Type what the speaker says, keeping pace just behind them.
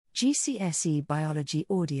GCSE Biology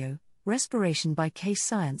Audio, Respiration by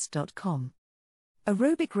CaseScience.com.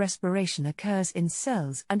 Aerobic respiration occurs in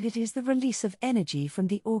cells and it is the release of energy from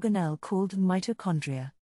the organelle called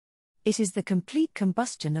mitochondria. It is the complete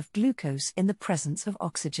combustion of glucose in the presence of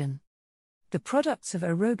oxygen. The products of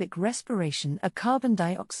aerobic respiration are carbon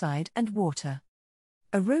dioxide and water.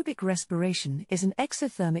 Aerobic respiration is an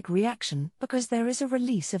exothermic reaction because there is a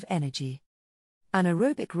release of energy.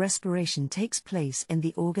 Anaerobic respiration takes place in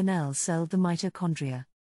the organelle cell, the mitochondria.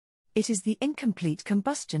 It is the incomplete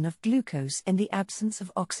combustion of glucose in the absence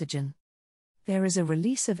of oxygen. There is a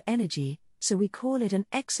release of energy, so we call it an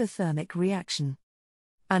exothermic reaction.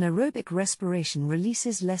 Anaerobic respiration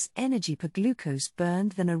releases less energy per glucose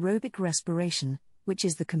burned than aerobic respiration, which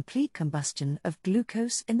is the complete combustion of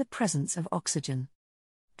glucose in the presence of oxygen.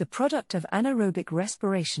 The product of anaerobic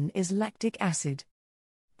respiration is lactic acid.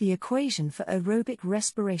 The equation for aerobic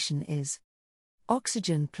respiration is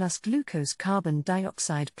oxygen plus glucose, carbon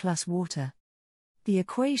dioxide plus water. The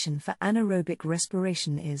equation for anaerobic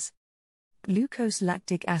respiration is glucose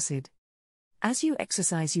lactic acid. As you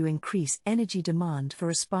exercise, you increase energy demand for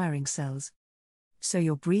respiring cells. So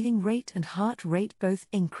your breathing rate and heart rate both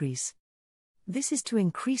increase. This is to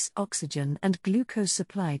increase oxygen and glucose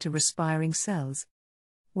supply to respiring cells.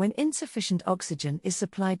 When insufficient oxygen is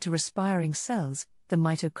supplied to respiring cells, the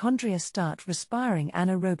mitochondria start respiring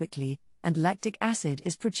anaerobically, and lactic acid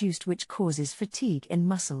is produced, which causes fatigue in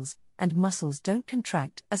muscles, and muscles don't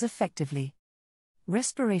contract as effectively.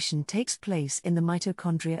 Respiration takes place in the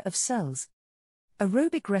mitochondria of cells.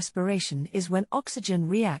 Aerobic respiration is when oxygen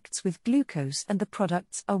reacts with glucose and the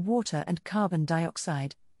products are water and carbon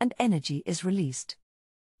dioxide, and energy is released.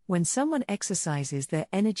 When someone exercises, their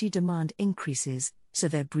energy demand increases, so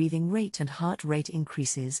their breathing rate and heart rate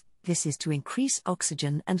increases. This is to increase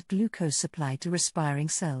oxygen and glucose supply to respiring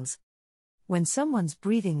cells. When someone's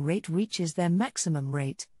breathing rate reaches their maximum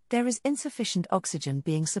rate, there is insufficient oxygen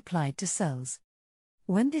being supplied to cells.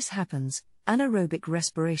 When this happens, anaerobic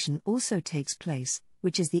respiration also takes place,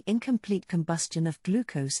 which is the incomplete combustion of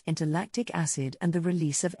glucose into lactic acid and the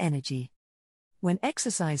release of energy. When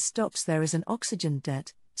exercise stops, there is an oxygen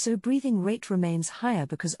debt, so breathing rate remains higher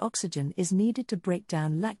because oxygen is needed to break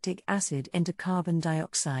down lactic acid into carbon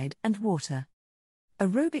dioxide and water.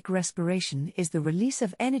 Aerobic respiration is the release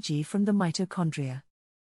of energy from the mitochondria.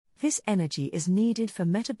 This energy is needed for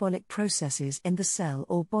metabolic processes in the cell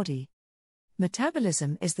or body.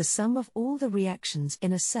 Metabolism is the sum of all the reactions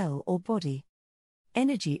in a cell or body.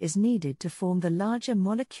 Energy is needed to form the larger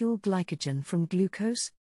molecule glycogen from glucose.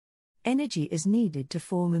 Energy is needed to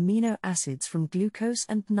form amino acids from glucose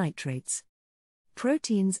and nitrates.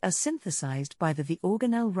 Proteins are synthesized by the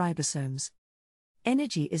organelle ribosomes.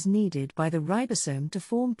 Energy is needed by the ribosome to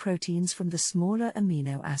form proteins from the smaller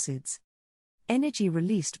amino acids. Energy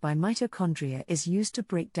released by mitochondria is used to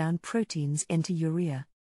break down proteins into urea.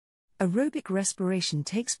 Aerobic respiration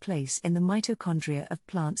takes place in the mitochondria of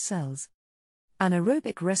plant cells.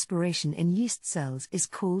 Anaerobic respiration in yeast cells is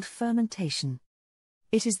called fermentation.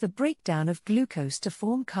 It is the breakdown of glucose to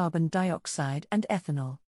form carbon dioxide and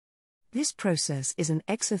ethanol. This process is an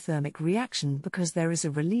exothermic reaction because there is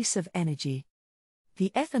a release of energy.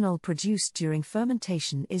 The ethanol produced during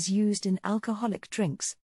fermentation is used in alcoholic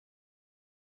drinks,